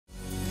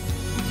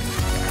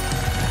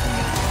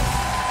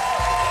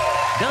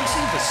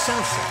dancing the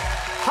salsa,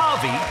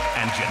 HRVY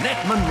and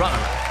Janette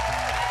Manrara.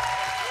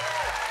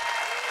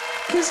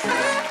 Cause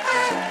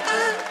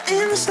I'm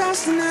in the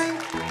stars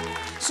tonight.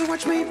 So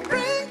watch me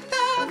bring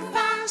the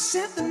fire,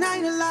 set the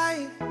night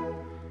alight.